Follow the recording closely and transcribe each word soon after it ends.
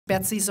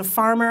Betsy's a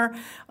farmer.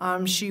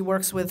 She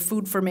works with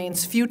Food for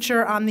Maine's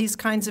Future on these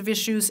kinds of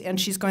issues, and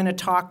she's going to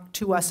talk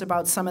to us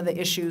about some of the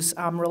issues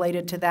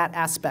related to that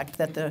aspect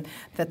that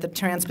the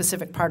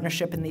Trans-Pacific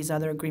Partnership and these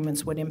other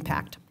agreements would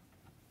impact.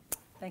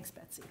 Thanks,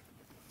 Betsy.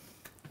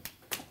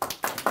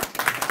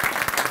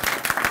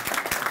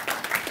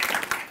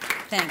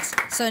 Thanks.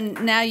 So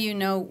now you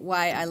know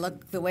why I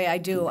look the way I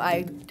do.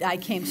 I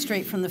came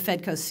straight from the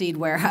Fedco seed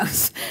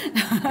warehouse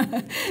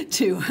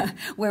to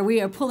where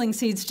we are pulling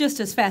seeds just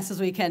as fast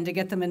as we can to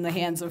get them in the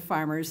hands of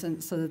farmers,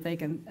 and so that they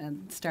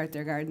can start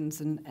their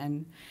gardens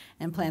and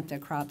plant their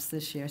crops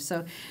this year.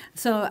 So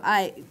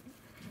I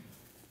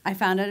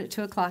found out at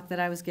 2 o'clock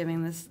that I was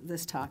giving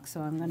this talk,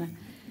 so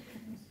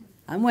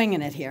I'm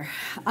winging it here.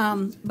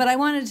 But I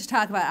wanted to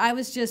talk about, I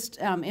was just,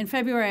 in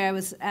February, I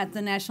was at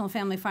the National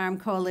Family Farm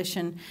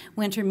Coalition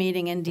winter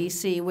meeting in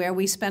D.C., where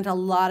we spent a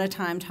lot of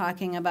time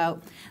talking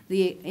about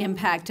the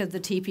impact of the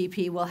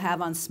TPP will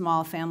have on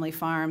small family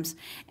farms.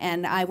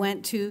 And I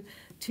went to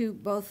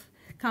both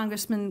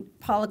Congressman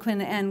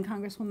Poliquin and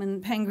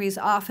Congresswoman Pengree's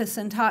office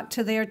and talked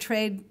to their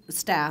trade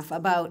staff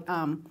about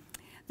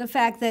the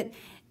fact that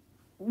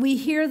we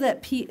hear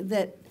that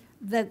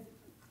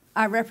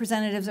our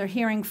representatives are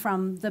hearing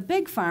from the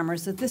big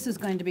farmers that this is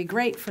going to be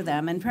great for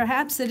them, and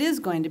perhaps it is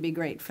going to be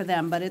great for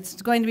them, but it's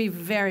going to be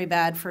very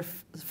bad for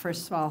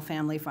small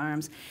family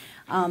farms.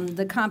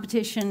 The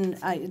competition,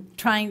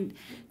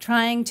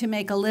 trying to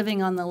make a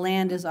living on the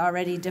land is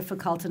already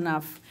difficult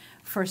enough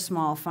for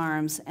small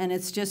farms, and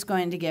it's just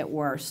going to get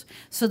worse.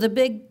 So the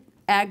big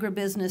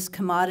agribusiness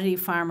commodity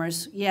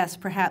farmers, yes,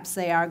 perhaps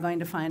they are going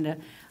to find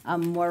a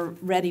more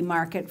ready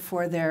market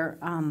for their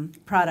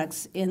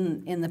products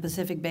in the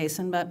Pacific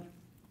Basin, but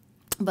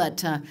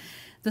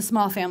the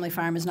small family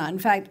farm is not. In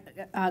fact,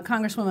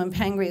 Congresswoman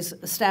Pengree's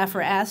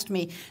staffer asked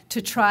me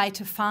to try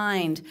to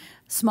find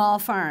small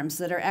farms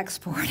that are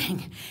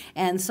exporting,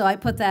 and so I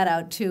put that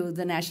out to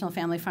the National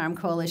Family Farm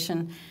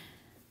Coalition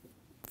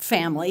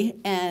family,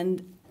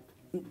 and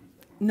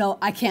no,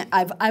 I can't.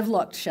 I've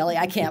looked, Shelley.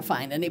 I can't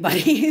find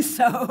anybody.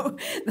 So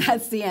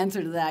that's the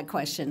answer to that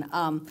question.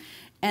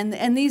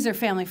 And these are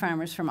family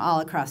farmers from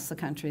all across the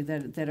country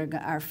that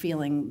are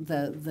feeling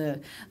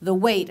the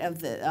weight of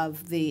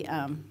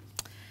the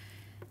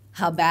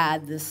how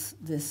bad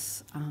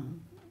this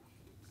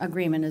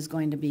agreement is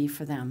going to be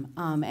for them.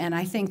 And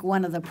I think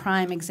one of the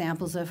prime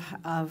examples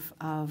of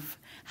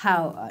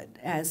how,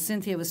 as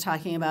Cynthia was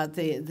talking about,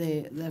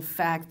 the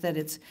fact that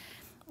it's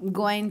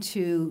going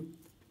to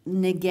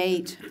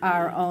negate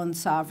our own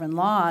sovereign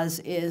laws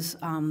is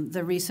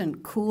the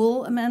recent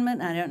Cool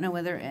Amendment. I don't know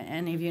whether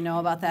any of you know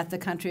about that, the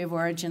country of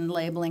origin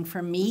labeling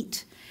for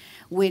meat,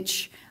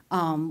 which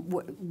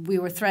we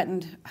were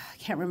threatened, I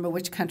can't remember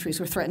which countries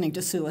were threatening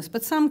to sue us,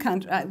 but some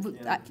country,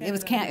 it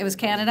was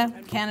Canada.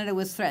 Canada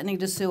was threatening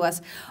to sue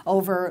us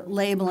over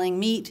labeling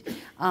meat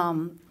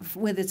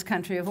with its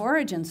country of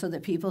origin so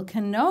that people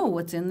can know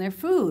what's in their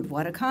food.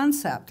 What a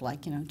concept,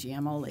 like, you know,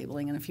 GMO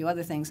labeling and a few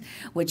other things,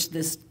 which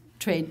this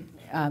trade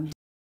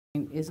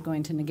is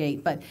going to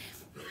negate. But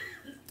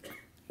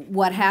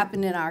what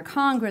happened in our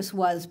Congress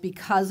was,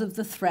 because of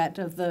the threat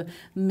of the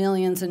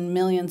millions and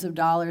millions of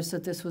dollars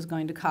that this was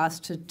going to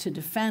cost to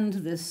defend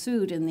this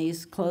suit in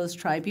these closed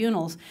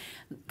tribunals,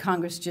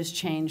 Congress just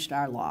changed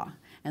our law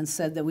and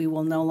said that we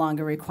will no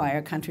longer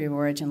require country of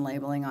origin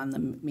labeling on the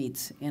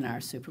meats in our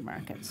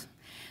supermarkets.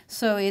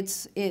 So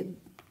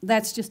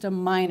that's just a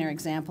minor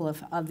example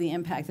of the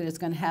impact that it's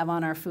going to have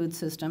on our food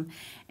system,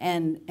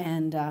 and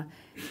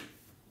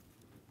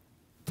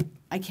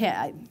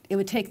it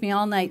would take me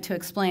all night to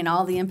explain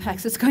all the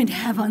impacts it's going to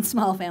have on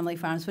small family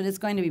farms, but it's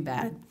going to be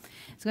bad.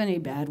 It's going to be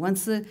bad.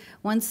 Once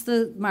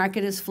the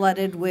market is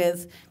flooded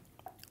with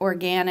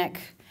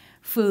organic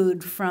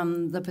food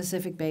from the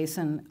Pacific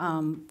Basin,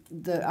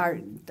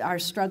 our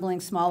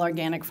struggling small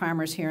organic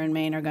farmers here in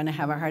Maine are going to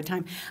have a hard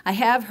time. I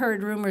have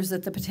heard rumors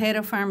that the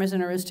potato farmers in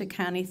Aroostook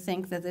County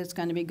think that it's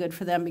going to be good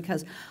for them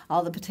because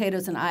all the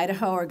potatoes in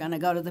Idaho are going to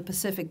go to the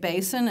Pacific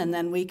Basin, and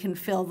then we can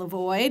fill the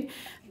void.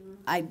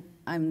 I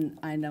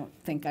don't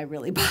think I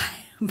really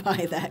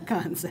buy that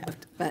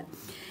concept, but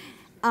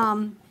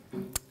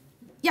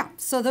yeah.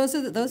 So those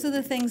are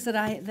the things that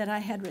I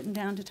had written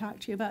down to talk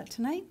to you about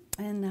tonight,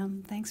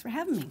 and thanks for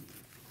having me.